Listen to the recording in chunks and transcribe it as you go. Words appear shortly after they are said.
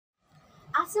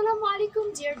Assalamu alaikum,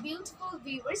 dear beautiful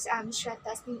viewers. I'm Shrat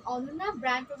Tasneem Onuna,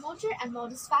 brand promoter and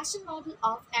modest fashion model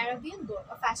of Arabian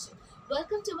Borka fashion.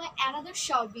 Welcome to my another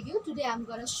short video. Today I'm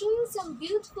gonna show you some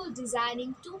beautiful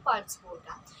designing two parts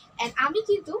borka. And আমি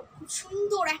কিন্তু খুব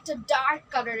সুন্দর একটা dark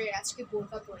কালারের আজকে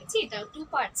বোরকা পরেছি। এটা টু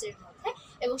পার্টস এর মধ্যে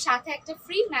এবং সাথে একটা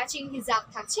ফ্রি ম্যাচিং হিজাব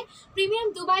থাকছে। প্রিমিয়াম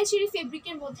দুবাই চেরি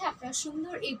ফেব্রিকের মধ্যে আপনারা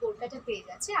সুন্দর এই বোরকাটা পেয়ে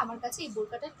যাচ্ছে। আমার কাছে এই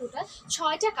বোরকাটা টোটাল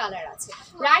 6টা কালার আছে।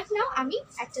 রাইট নাও আমি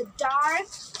একটা ডার্ক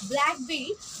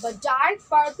ব্ল্যাকবেরি বা ডার্ক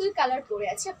পার্পল কালার পরে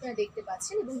আছি, আপনারা দেখতে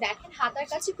পাচ্ছেন। এবং দেখেন হাতার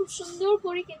কাছে খুব সুন্দর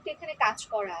করে কিন্তু এখানে কাজ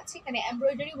করা আছে। এখানে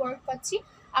এমব্রয়ডারি ওয়ার্ক পাচ্ছি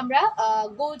আমরা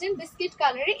গোল্ডেন বিস্কিট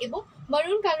কালারে এবং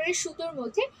মারুন কালারের সুতোর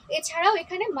মধ্যে। এছাড়াও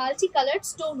এখানে মাল্টি কালার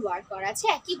স্টোন ওয়ার্ক করা আছে।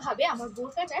 একইভাবে আমার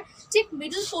বোরকাটার ঠিক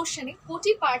মিডল পোর্শনে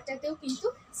কোটি পার্টটাতেও কিন্তু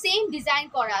সেম ডিজাইন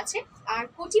করা আছে। আর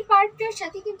কোটি পার্টটার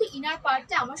সাথে কিন্তু ইনার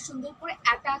পার্টটা আমার সুন্দর করে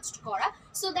অ্যাটাচড করা,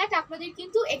 সো দ্যাট আপনাদের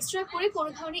কিন্তু এক্সট্রা করে কোনো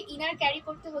ধরনের ইনার ক্যারি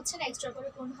করতে হচ্ছে না, এক্সট্রা করে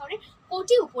কোনো ধরনের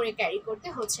কোটি উপরে ক্যারি করতে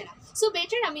হচ্ছে না। সো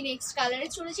বেটার আমি নেক্সট কালারে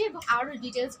চলে যাই এবং আরও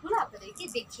ডিটেলসগুলো আপনাদেরকে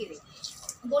দেখিয়ে দিই।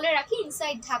 বলে রাখি,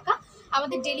 ইনসাইড ঢাকা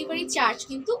আমাদের ডেলিভারি চার্জ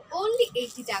কিন্তু অনলি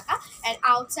 80 টাকা, অ্যান্ড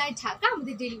আউটসাইড ঢাকা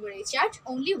আমাদের ডেলিভারি চার্জ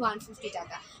অনলি 150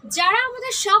 টাকা। যারা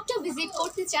আমাদের শপটা ভিজিট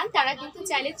করতে চান তারা কিন্তু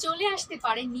চাইলে চলে আসতে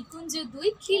পারেন নিকুঞ্জ 2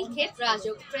 খিলক্ষেত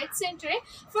রাজক ট্রেড সেন্টারে,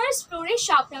 ফার্স্ট ফ্লোরে,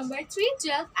 shop number 3,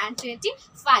 12 and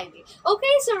 25 A. Okay,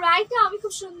 so right now আমি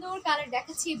খুব সুন্দর কালার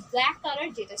দেখাচ্ছি, ব্ল্যাক কালার,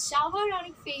 যেটা সবার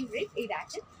অনেক ফেভারিট। এই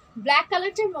দেখেন ব্ল্যাক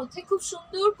কালারটার মধ্যে খুব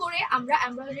সুন্দর করে আমরা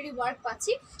এমব্রয়ডারি ওয়ার্ক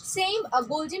পাচ্ছি। সেম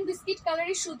গোল্ডেন বিস্কিট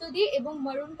কালারের সুতো দিয়ে এবং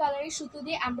মারুন কালারের সুতো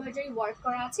দিয়ে এমব্রয়ডারি ওয়ার্ক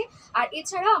করা আছে। আর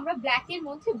এছাড়াও আমরা ব্ল্যাকের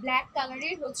মধ্যে ব্ল্যাক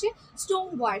কালারের হচ্ছে স্টোন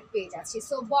ওয়ার্ক পেয়ে যাচ্ছি।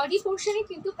 সো বডি পোর্শনে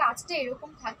কিন্তু কাজটা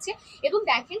এরকম থাকছে। এবং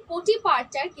দেখেন কোটি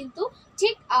পার্টটার কিন্তু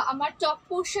ঠিক আমার টপ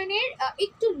পোর্শনের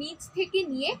একটু নিচ থেকে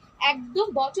নিয়ে একদম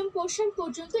বটম পোর্শন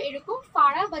পর্যন্ত এরকম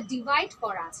ফাড়া বা ডিভাইড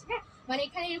করা আছে। হ্যাঁ, মানে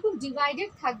এখানে এরকম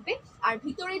ডিভাইডেড থাকবে, আর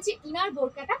ভিতরে যে ইনার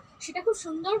বোরকাটা সেটা খুব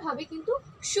সুন্দরভাবে কিন্তু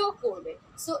শো করবে।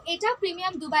 সো এটা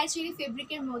প্রিমিয়াম দুবাই চেরি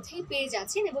ফেব্রিকের মধ্যেই পেয়ে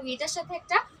যাচ্ছেন এবং এটার সাথে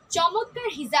একটা চমৎকার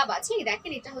হিজাব আছে।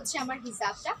 দেখেন এটা হচ্ছে আমার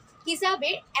হিজাবটা।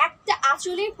 হিজাবের একটা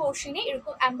আঁচলের পোর্শনে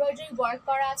এরকম এমব্রয়ডারি ওয়ার্ক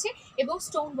করা আছে এবং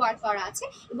স্টোন ওয়ার্ক করা আছে।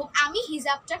 এবং আমি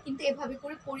হিজাবটা কিন্তু এভাবে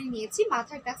করে পরে নিয়েছি,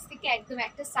 মাথার কাছ থেকে একদম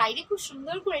একটা সাইডে খুব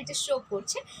সুন্দর করে এটা শো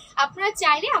করছে। আপনারা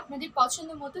চাইলে আপনাদের পছন্দ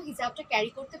মতো হিজাবটা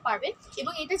ক্যারি করতে পারবেন।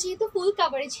 এবং এটা যেহেতু ফুল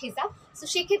কাভারেজ হিজাব, তো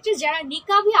সেক্ষেত্রে যারা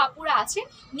নিকাবি আপুরা আছেন,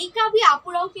 নিকাবি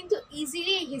আপুরাও কিন্তু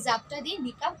ইজিলি এই হিজাবটা দিয়ে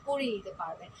নিকাব করে নিতে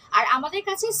পারবেন। আর আমাদের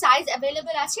কাছে সাইজ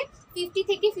অ্যাভেলেবেল আছে 50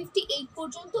 থেকে 58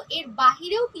 পর্যন্ত। এর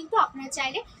বাহিরেও কিন্তু আপনারা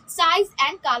চাইলে সাইজ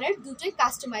অ্যান্ড কালার দুটোই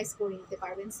কাস্টমাইজ করে নিতে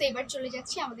পারবেন। সো এবার চলে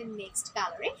যাচ্ছি আমাদের নেক্সট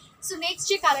কালারে। সো নেক্সট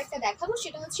যে কালারটা দেখাবো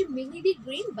সেটা হচ্ছে মেহেদি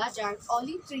গ্রিন বা ডার্ক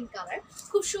অলিভ গ্রিন কালার।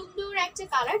 খুব সুন্দর একটা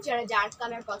কালার। যারা ডার্ক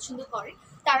কালার পছন্দ করেন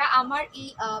তারা আমার এই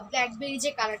ব্ল্যাকবেরি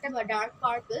যে কালারটা বা ডার্ক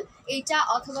পার্পল, এইটা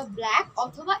অথবা ব্ল্যাক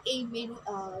অথবা এই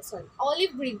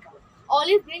olive green colour,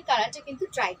 olive green কালারটা কিন্তু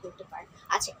ট্রাই করতে পারেন।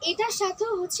 আচ্ছা, এটার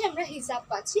সাথেও হচ্ছে আমরা হিজাব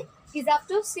পাচ্ছি।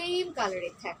 হিজাবটাও সেম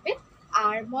কালারের থাকবে।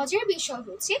 আর মজার বিষয়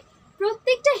হচ্ছে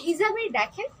প্রত্যেকটা হিজাবের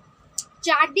দেখেন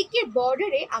চারদিকের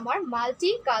বর্ডারে আমার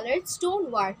মাল্টি কালার স্টোন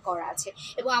ওয়ার্ক করা আছে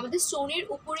এবং আমাদের স্টোনের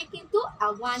উপরে কিন্তু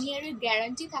 1 ইয়ারের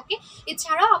গ্যারান্টি থাকে।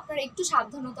 এছাড়াও আপনারা একটু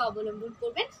সাবধানতা অবলম্বন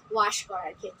করবেন ওয়াশ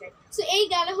করার ক্ষেত্রে। সো এই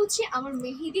গেল হচ্ছে আমার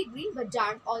মেহেদি গ্রিন বা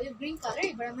ডার্ক অলিভ গ্রিন কালার।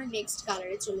 এবার আমরা নেক্সট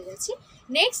কালারে চলে যাচ্ছি।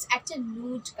 নেক্সট একটা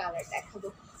নুড কালার দেখাবো।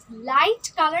 লাইট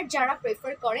কালার যারা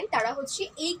প্রেফার করেন তারা হচ্ছে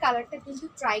এই কালারটা কিন্তু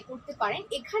ট্রাই করতে পারেন।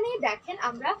 এখানে দেখেন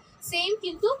আমরা সেম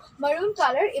কিন্তু মারুন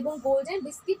কালার এবং গোল্ডেন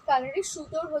বিস্কিট কালারের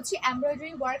সুতোর হচ্ছে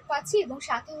এমব্রয়ডারি ওয়ার্ক পাচ্ছি এবং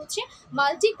সাথে হচ্ছে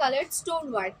মাল্টি কালার স্টোন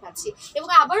ওয়ার্ক পাচ্ছি। এবং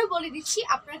আবারও বলে দিচ্ছি,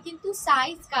 আপনারা কিন্তু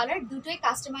সাইজ কালার দুটোই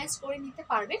কাস্টমাইজ করে নিতে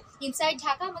পারবেন। ইনসাইড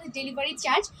ঢাকা আমাদের ডেলিভারি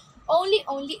চার্জ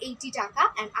only 80 টাকা,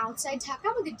 অ্যান্ড আউটসাইড ঢাকা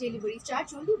আমাদের ডেলিভারি চার্জ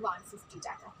only 150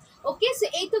 টাকা। ওকে, সো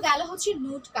এই তো গেল হচ্ছে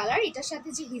নুড কালার। এটার সাথে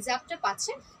যে হিজাবটা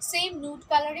পাচ্ছেন সেম নুড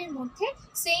কালারের মধ্যে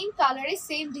সেম কালারে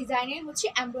সেম ডিজাইনের হচ্ছে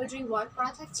এমব্রয়ডারি ওয়ার্ক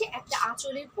করা থাকছে একটা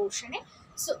আঁচলের পোর্শনে।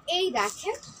 সো এই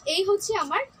দেখেন, এই হচ্ছে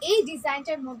আমার এই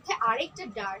ডিজাইনটার মধ্যে আরেকটা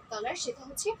ডার্ক কালার, সেটা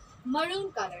হচ্ছে মারুন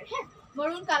কালার। হ্যাঁ,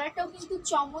 মারুন কালারটাও কিন্তু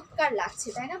চমৎকার লাগছে,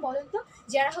 তাই না বলেন তো?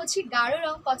 যারা হচ্ছে গাঢ়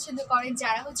রং পছন্দ করেন,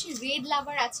 যারা হচ্ছে রেড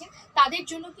লাভার আছেন, তাদের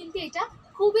জন্য কিন্তু এটা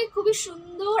খুবই খুবই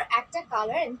সুন্দর একটা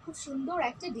কালার এবং খুব সুন্দর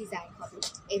একটা ডিজাইন হবে।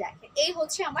 এই দেখেন, এই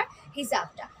হচ্ছে আমার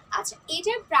হিজাবটা। আচ্ছা,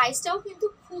 এটার প্রাইসটাও কিন্তু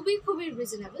খুবই খুবই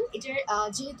রিজনেবল। এটার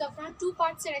যেহেতু আপনারা টু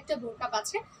পার্টসের একটা বোরকা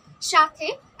পাচ্ছেন, সাথে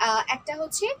একটা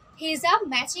হচ্ছে হিজাব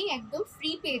ম্যাচিং একদম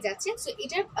ফ্রি পেয়ে যাচ্ছেন। সো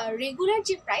এটার রেগুলার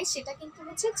যে প্রাইস সেটা কিন্তু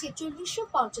হচ্ছে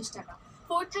 4650 টাকা,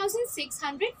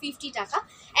 4650 টাকা।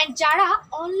 অ্যান্ড যারা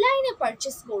অনলাইনে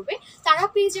পারচেস করবে তারা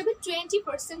পেয়ে যাবে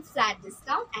 20% flat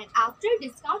discount, and after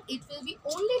discount it will be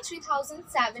only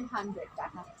 3700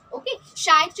 টাকা। ওকে,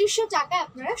 3700 টাকায়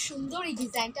আপনারা সুন্দর এই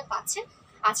ডিজাইনটা পাচ্ছেন।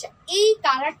 আচ্ছা, এই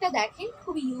কালারটা দেখেন,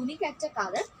 খুব ইউনিক একটা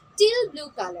কালার, টিল ব্লু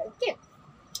কালার। ওকে,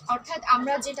 অর্থাৎ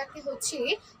আমরা যেটাকে হচ্ছে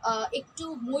একটু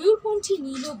ময়ূরকণ্ঠী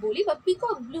নীলও বলি বা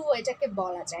পিকক ব্লু এটাকে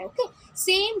বলা যায়। ওকে,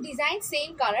 same design same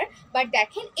colour, but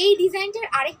দেখেন এই ডিজাইনটার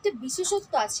আরেকটা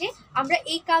বিশেষত্ব আছে, আমরা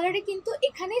এই কালারে কিন্তু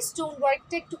এখানে স্টোন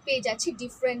ওয়ার্কটা একটু পেয়ে যাচ্ছি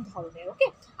ডিফারেন্ট ধরনের। ওকে,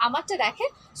 আমারটা দেখেন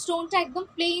স্টোনটা একদম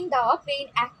প্লেন দেওয়া, প্লেন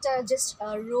একটা জাস্ট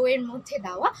রো এর মধ্যে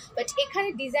দেওয়া, বাট এখানে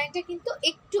ডিজাইনটা কিন্তু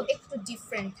একটু একটু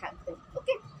ডিফারেন্ট থাকবে।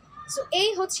 ওকে, সো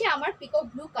এই হচ্ছে আমার পিকক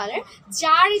ব্লু কালার।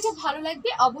 যার এটা ভালো লাগবে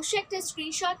অবশ্যই একটা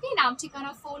স্ক্রিনশট নিয়ে নাম,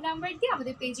 ঠিকানা, ফোন নাম্বার দিয়ে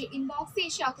আমাদের পেজে ইনবক্সে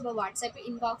এসে অথবা হোয়াটসঅ্যাপে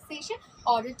ইনবক্সে এসে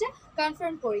অর্ডারটা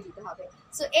কনফার্ম করে দিতে হবে।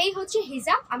 সো এই হচ্ছে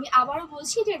হিজাব। আমি আবারও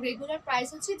বলছি, এটার রেগুলার প্রাইস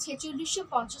হচ্ছে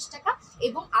 4650 টাকা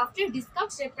এবং আফটার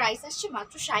ডিসকাউন্ট এর প্রাইস আসছে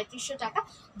মাত্র 3700 টাকা।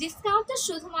 ডিসকাউন্টটা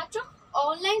শুধুমাত্র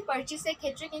অনলাইন পারচেসের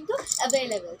ক্ষেত্রে কিন্তু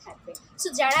অ্যাভেলেবেল থাকবে। সো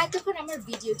যারা এতক্ষণ আমার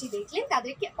ভিডিওটি দেখলেন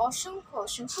তাদেরকে অসংখ্য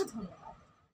অসংখ্য ধন্যবাদ।